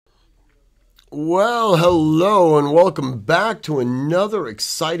Well, hello and welcome back to another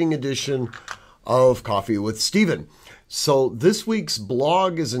exciting edition of Coffee with Steven. So this week's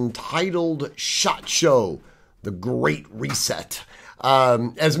blog is entitled SHOT Show, The Great Reset.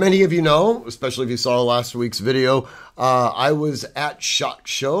 As many of you know, especially if you saw last week's video, I was at SHOT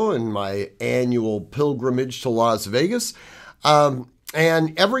Show in my annual pilgrimage to Las Vegas. And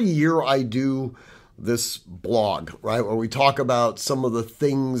every year I do this blog, right, where we talk about some of the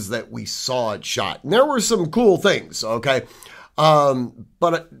things that we saw at SHOT. And there were some cool things, okay?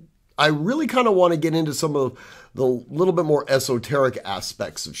 But I really kind of want to get into some of the little bit more esoteric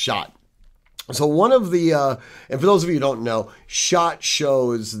aspects of SHOT. So one of the, and for those of you who don't know, SHOT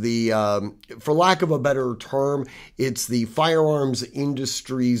Show is the, for lack of a better term, it's the firearms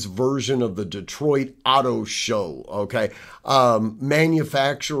industry's version of the Detroit Auto Show, okay?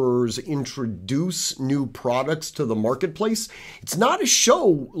 Manufacturers introduce new products to the marketplace. It's not a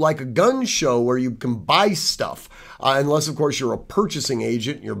show like a gun show where you can buy stuff, unless, of course, you're a purchasing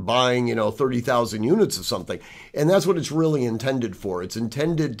agent, you're buying, 30,000 units of something. And that's what it's really intended for. It's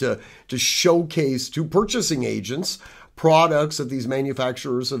intended to showcase to purchasing agents products that these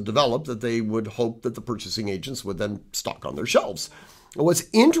manufacturers have developed that they would hope that the purchasing agents would then stock on their shelves. And what's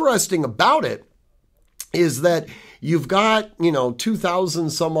interesting about it is that you've got, 2,000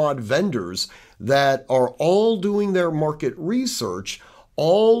 some odd vendors that are all doing their market research,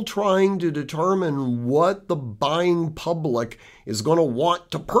 all trying to determine what the buying public is going to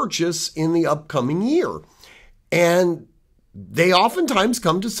want to purchase in the upcoming year. And they oftentimes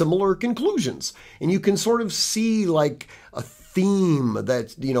come to similar conclusions. And you can sort of see like a theme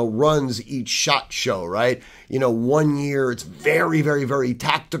that, runs each SHOT Show, right? One year it's very, very, very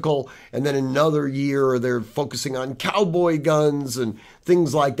tactical. And then another year they're focusing on cowboy guns and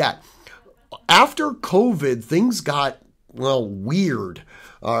things like that. After COVID, things got, weird.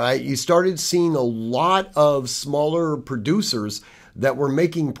 All right. You started seeing a lot of smaller producers that were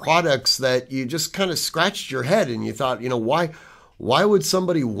making products that you just kind of scratched your head and you thought, why would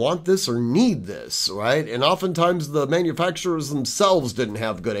somebody want this or need this, right? And oftentimes the manufacturers themselves didn't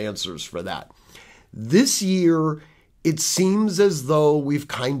have good answers for that. This year, it seems as though we've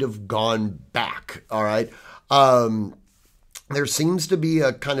kind of gone back, all right? There seems to be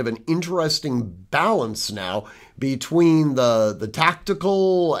a kind of an interesting balance now between the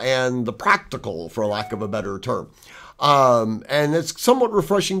tactical and the practical, for lack of a better term. And it's somewhat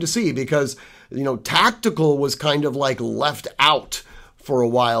refreshing to see because, tactical was kind of like left out for a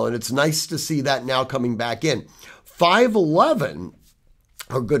while. And it's nice to see that now coming back in. 511,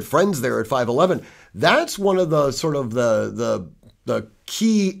 our good friends there at 511, that's one of the sort of the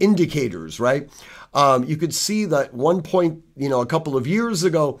key indicators, right? You could see that at one point, a couple of years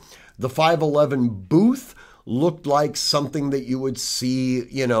ago, the 511 booth looked like something that you would see,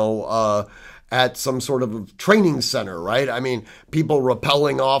 at some sort of training center, right? I mean, people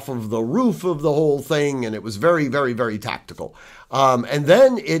rappelling off of the roof of the whole thing, and it was very, very, very tactical. And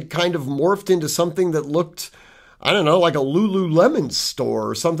then it kind of morphed into something that looked, like a Lululemon store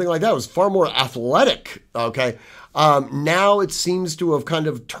or something like that. It was far more athletic, okay? Now it seems to have kind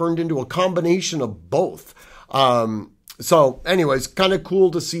of turned into a combination of both. So anyways, kind of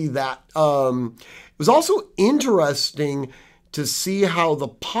cool to see that. It was also interesting to see how the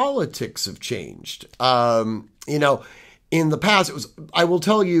politics have changed. In the past, it was, I will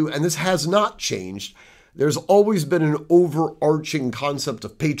tell you, and this has not changed, there's always been an overarching concept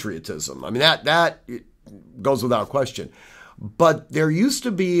of patriotism. I mean, that goes without question. But there used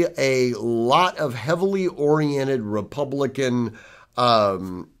to be a lot of heavily oriented Republican,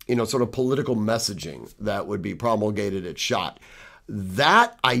 sort of political messaging that would be promulgated at SHOT.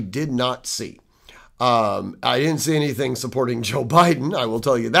 That I did not see. I didn't see anything supporting Joe Biden, I will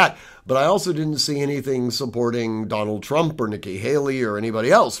tell you that. But I also didn't see anything supporting Donald Trump or Nikki Haley or anybody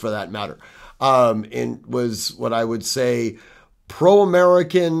else for that matter. It was what I would say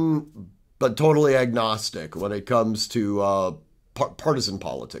pro-American, but totally agnostic when it comes to partisan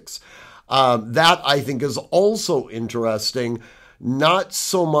politics. That I think is also interesting. Not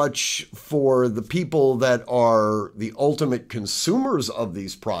so much for the people that are the ultimate consumers of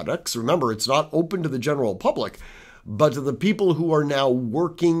these products. Remember, it's not open to the general public, but to the people who are now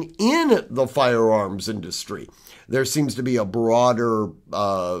working in the firearms industry. There seems to be a broader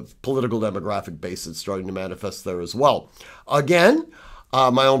political demographic base that's starting to manifest there as well. Again,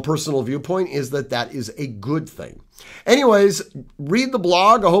 my own personal viewpoint is that is a good thing. Anyways, read the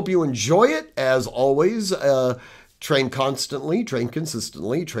blog. I hope you enjoy it. As always, train constantly, train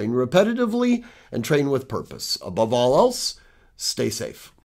consistently, train repetitively, and train with purpose. Above all else, stay safe.